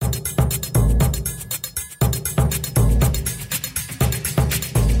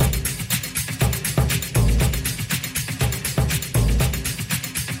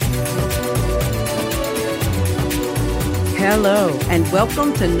hello, and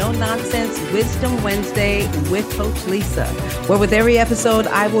welcome to No Nonsense Wisdom Wednesday with Coach Lisa, where with every episode,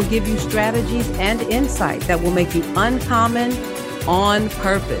 I will give you strategies and insight that will make you uncommon on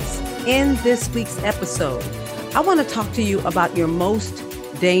purpose. In this week's episode, I want to talk to you about your most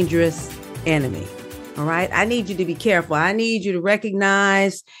dangerous enemy. All right. I need you to be careful. I need you to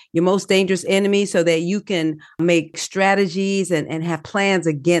recognize your most dangerous enemy so that you can make strategies and have plans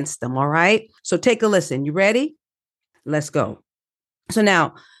against them. All right. So take a listen. You ready? Let's go. So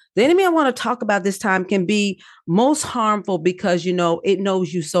now the enemy I want to talk about this time can be most harmful because, it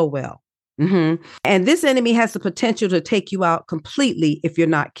knows you so well. And this enemy has the potential to take you out completely if you're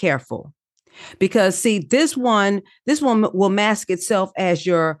not careful. Because see, this one will mask itself as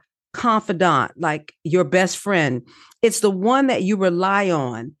your confidant, like your best friend. It's the one that you rely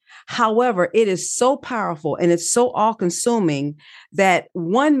on. However, it is so powerful and it's so all-consuming that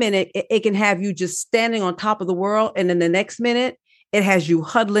one minute it can have you just standing on top of the world, and then the next minute it has you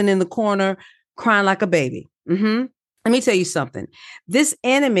huddling in the corner, crying like a baby. Let me tell you something. This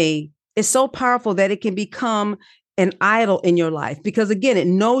enemy is so powerful that it can become an idol in your life because, again, it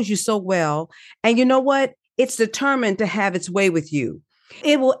knows you so well. And you know what? It's determined to have its way with you.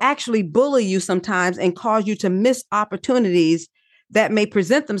 It will actually bully you sometimes and cause you to miss opportunities that may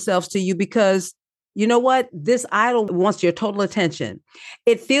present themselves to you because, you know what? This idol wants your total attention.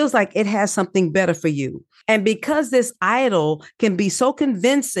 It feels like it has something better for you. And because this idol can be so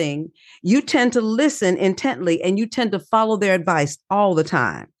convincing, you tend to listen intently and you tend to follow their advice all the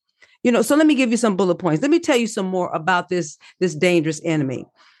time. So let me give you some bullet points. Let me tell you some more about this dangerous enemy.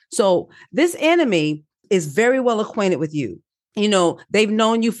 So this enemy is very well acquainted with you. They've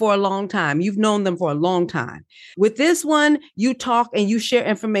known you for a long time. You've known them for a long time. With this one, you talk and you share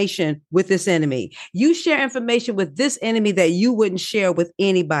information with this enemy. You share information with this enemy that you wouldn't share with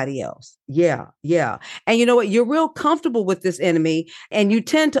anybody else. Yeah. And you know what? You're real comfortable with this enemy and you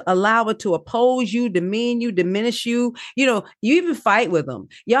tend to allow it to oppose you, demean you, diminish you. You even fight with them.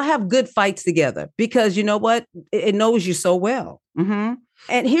 Y'all have good fights together because you know what? It knows you so well.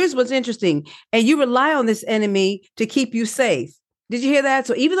 And here's what's interesting. And you rely on this enemy to keep you safe. Did you hear that?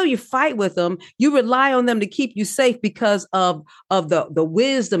 So even though you fight with them, you rely on them to keep you safe because of the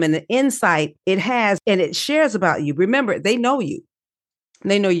wisdom and the insight it has and it shares about you. Remember, they know you.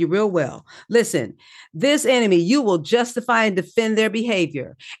 They know you real well. Listen, this enemy, you will justify and defend their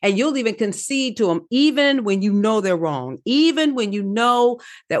behavior, and you'll even concede to them, even when you know they're wrong, even when you know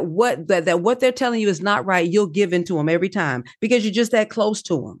that what they're telling you is not right. You'll give in to them every time because you're just that close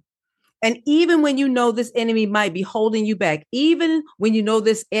to them. And even when you know this enemy might be holding you back, even when you know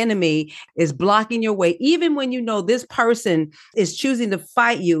this enemy is blocking your way, even when you know this person is choosing to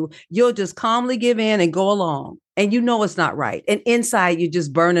fight you, you'll just calmly give in and go along. And you know it's not right. And inside, you're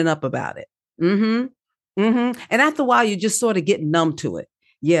just burning up about it. And after a while, you just sort of get numb to it.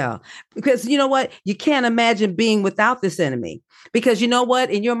 Yeah. Because you know what? You can't imagine being without this enemy. Because you know what?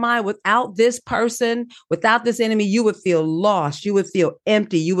 In your mind, without this person, without this enemy, you would feel lost. You would feel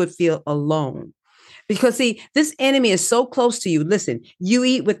empty. You would feel alone. Because see, this enemy is so close to you. Listen, you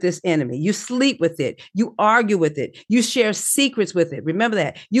eat with this enemy. You sleep with it. You argue with it. You share secrets with it. Remember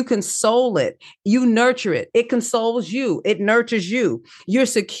that. You console it. You nurture it. It consoles you. It nurtures you. You're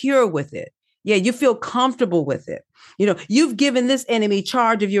secure with it. Yeah, you feel comfortable with it. You've given this enemy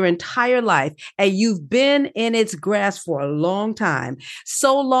charge of your entire life and you've been in its grasp for a long time,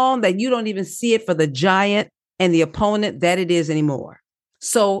 so long that you don't even see it for the giant and the opponent that it is anymore.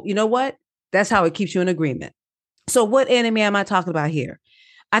 So you know what? That's how it keeps you in agreement. So what enemy am I talking about here?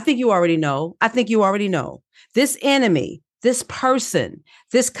 I think you already know. This enemy, this person,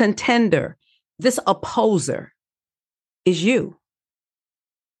 this contender, this opposer is you.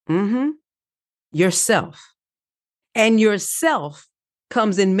 Yourself. And yourself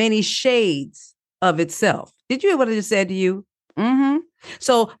comes in many shades of itself. Did you hear what I just said to you?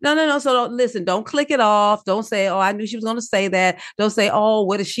 So no. So don't click it off. Don't say, oh, I knew she was going to say that. Don't say, oh,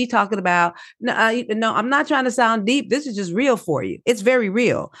 what is she talking about? No, I'm not trying to sound deep. This is just real for you. It's very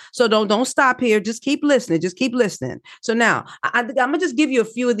real. So don't stop here. Just keep listening. So now I'm going to just give you a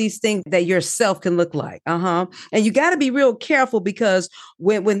few of these things that your self can look like. And you got to be real careful because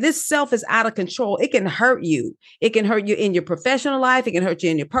when this self is out of control, it can hurt you. It can hurt you in your professional life. It can hurt you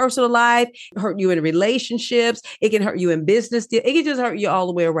in your personal life, hurt you in relationships. It can hurt you in business. It can just hurt you all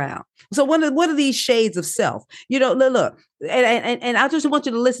the way around. So what are these shades of self? Look, and I just want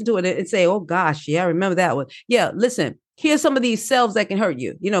you to listen to it and say, oh gosh, yeah, I remember that one. Yeah, listen, here's some of these selves that can hurt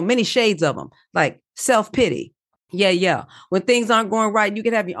you. Many shades of them, like self-pity. Yeah, yeah. When things aren't going right, you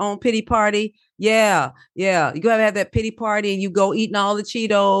can have your own pity party. Yeah, yeah. You gotta have that pity party, and you go eating all the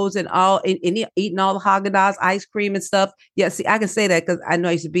Cheetos and eating all the Haagen-Dazs ice cream and stuff. Yeah, see, I can say that because I know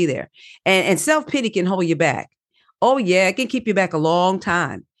I used to be there. And self pity can hold you back. Oh yeah, it can keep you back a long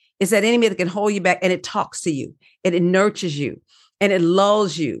time. It's that enemy that can hold you back, and it talks to you, and it nurtures you, and it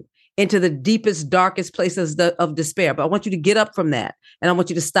lulls you into the deepest, darkest places of despair. But I want you to get up from that, and I want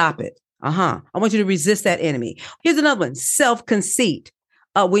you to stop it. I want you to resist that enemy. Here's another one: self-conceit.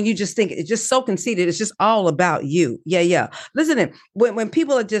 When you just think it's just so conceited, it's just all about you. Yeah, yeah. Listen, when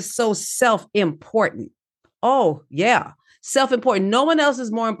people are just so self-important, oh yeah, self-important. No one else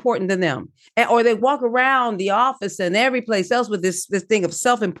is more important than them. Or they walk around the office and every place else with this thing of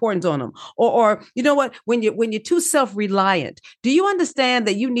self-importance on them. Or you know what? When you're too self-reliant, do you understand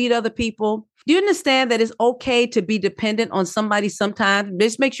that you need other people? Do you understand that it's okay to be dependent on somebody sometimes?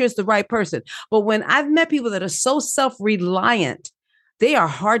 Just make sure it's the right person. But when I've met people that are so self-reliant, they are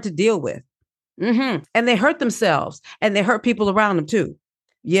hard to deal with. And they hurt themselves and they hurt people around them too.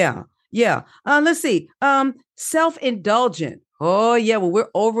 Yeah. Yeah. Let's see. Self-indulgent. Oh, yeah. Well,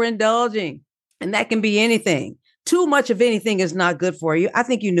 we're overindulging, and that can be anything. Too much of anything is not good for you. I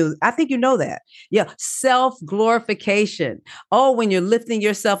think you know that. Yeah. Self-glorification. Oh, when you're lifting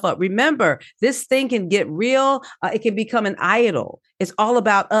yourself up. Remember, this thing can get real. It can become an idol. It's all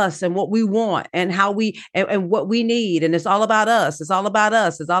about us and what we want and how and what we need. And it's all about us. It's all about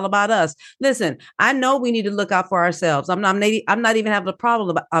us. It's all about us. Listen, I know we need to look out for ourselves. I'm not even having a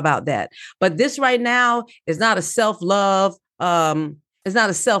problem about that. But this right now is not a self-love. It's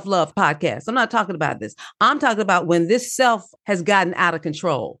not a self-love podcast. I'm not talking about this. I'm talking about when this self has gotten out of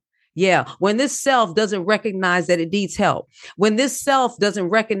control. Yeah. When this self doesn't recognize that it needs help. When this self doesn't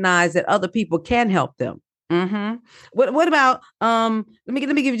recognize that other people can help them. What about let me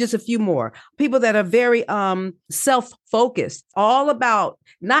give you just a few more people that are very self-focused, all about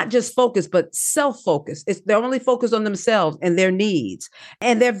not just focus but self-focused. They're only focused on themselves and their needs,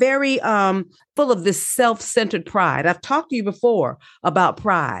 and they're very full of this self-centered pride. I've talked to you before about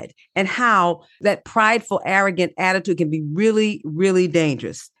pride and how that prideful, arrogant attitude can be really, really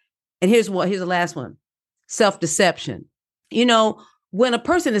dangerous. And here's the last one: self-deception. You know, when a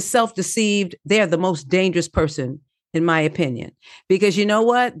person is self-deceived, they're the most dangerous person, in my opinion, because you know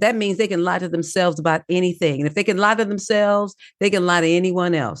what? That means they can lie to themselves about anything. And if they can lie to themselves, they can lie to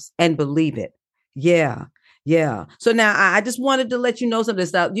anyone else and believe it. Yeah. Yeah. So now I just wanted to let you know some of this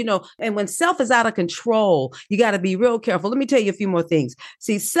stuff, and when self is out of control, you got to be real careful. Let me tell you a few more things.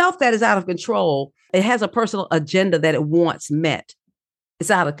 See, self that is out of control, it has a personal agenda that it wants met. It's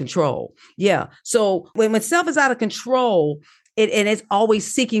out of control. Yeah. So when self is out of control, and it's always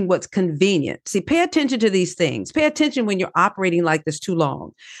seeking what's convenient. See, pay attention to these things. Pay attention when you're operating like this too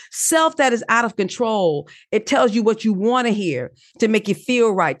long. Self that is out of control, it tells you what you want to hear to make you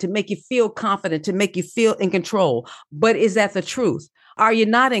feel right, to make you feel confident, to make you feel in control. But is that the truth? Are you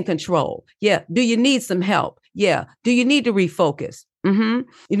not in control? Yeah. Do you need some help? Yeah. Do you need to refocus?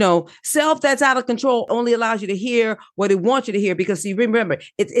 Self that's out of control only allows you to hear what it wants you to hear, because see, remember,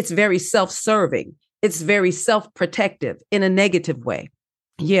 it's very self-serving. It's very self-protective in a negative way.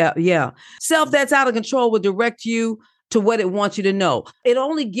 Yeah, yeah. Self that's out of control will direct you to what it wants you to know. It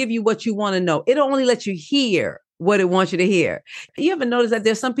only give you what you want to know. It only lets you hear what it wants you to hear. You ever notice that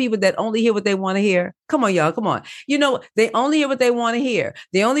there's some people that only hear what they want to hear? Come on, y'all. Come on. They only hear what they want to hear.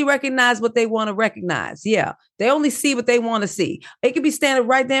 They only recognize what they want to recognize. Yeah. They only see what they want to see. It could be standing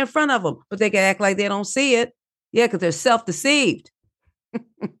right there in front of them, but they can act like they don't see it. Yeah, because they're self-deceived.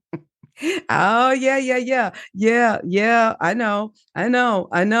 Oh, yeah, yeah, yeah. Yeah, yeah. I know.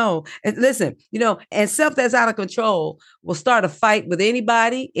 And listen, and self that's out of control will start a fight with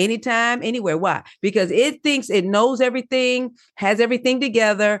anybody, anytime, anywhere. Why? Because it thinks it knows everything, has everything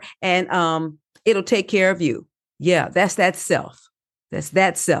together, and it'll take care of you. Yeah, that's that self. That's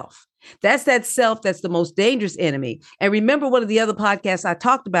that self. That's that self that's the most dangerous enemy. And remember one of the other podcasts I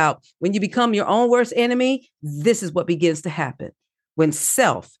talked about, when you become your own worst enemy, this is what begins to happen when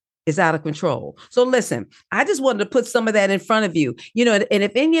self is out of control. So listen, I just wanted to put some of that in front of you, and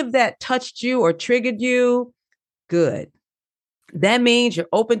if any of that touched you or triggered you, good. That means you're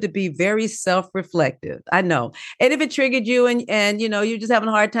open to be very self-reflective. I know. And if it triggered you and you're just having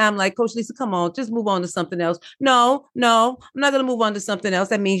a hard time, like, Coach Lisa, come on, just move on to something else. No, I'm not going to move on to something else.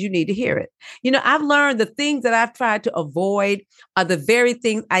 That means you need to hear it. I've learned the things that I've tried to avoid are the very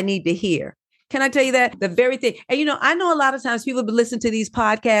things I need to hear. Can I tell you that? The very thing. And, I know a lot of times people listen to these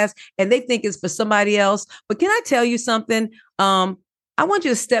podcasts and they think it's for somebody else. But can I tell you something? I want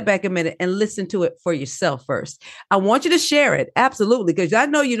you to step back a minute and listen to it for yourself first. I want you to share it. Absolutely. Because I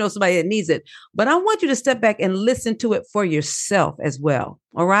know you know somebody that needs it, but I want you to step back and listen to it for yourself as well.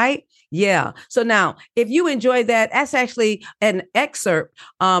 All right. Yeah. So now, if you enjoyed that, that's actually an excerpt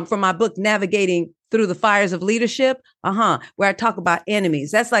from my book, Navigating Through the Fires of Leadership, where I talk about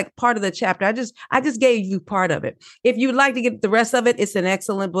enemies. That's like part of the chapter. I just gave you part of it. If you'd like to get the rest of it, it's an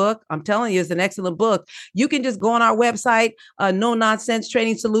excellent book. I'm telling you, it's an excellent book. You can just go on our website,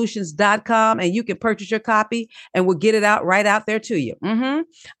 no-nonsense-training-solutions.com, and you can purchase your copy and we'll get it out right out there to you.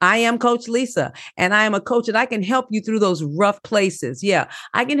 I am Coach Lisa, and I am a coach, and I can help you through those rough places. Yeah.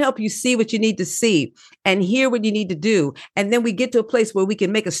 I can help you see what you need to see and hear what you need to do. And then we get to a place where we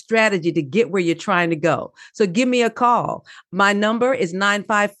can make a strategy to get where you're trying to go. So give me a call. My number is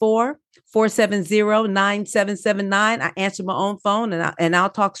 954-470-9779. I answer my own phone and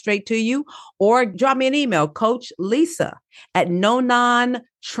I'll talk straight to you, or drop me an email, Coach Lisa at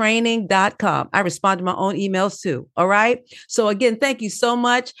nonontraining.com. I respond to my own emails too. All right. So again, thank you so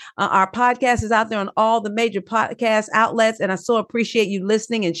much. Our podcast is out there on all the major podcast outlets, and I so appreciate you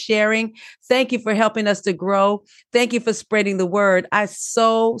listening and sharing. Thank you for helping us to grow. Thank you for spreading the word. I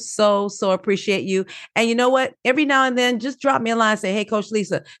so appreciate you. And you know what? Every now and then, just drop me a line and say, hey, Coach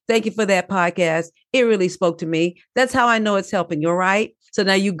Lisa, thank you for that podcast. It really spoke to me. That's how I know it's helping you. All right. So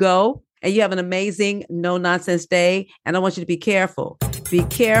now you go. And you have an amazing no-nonsense day. And I want you to be careful. Be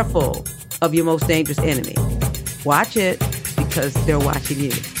careful of your most dangerous enemy. Watch it, because they're watching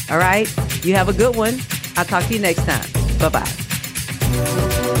you. All right? You have a good one. I'll talk to you next time. Bye-bye.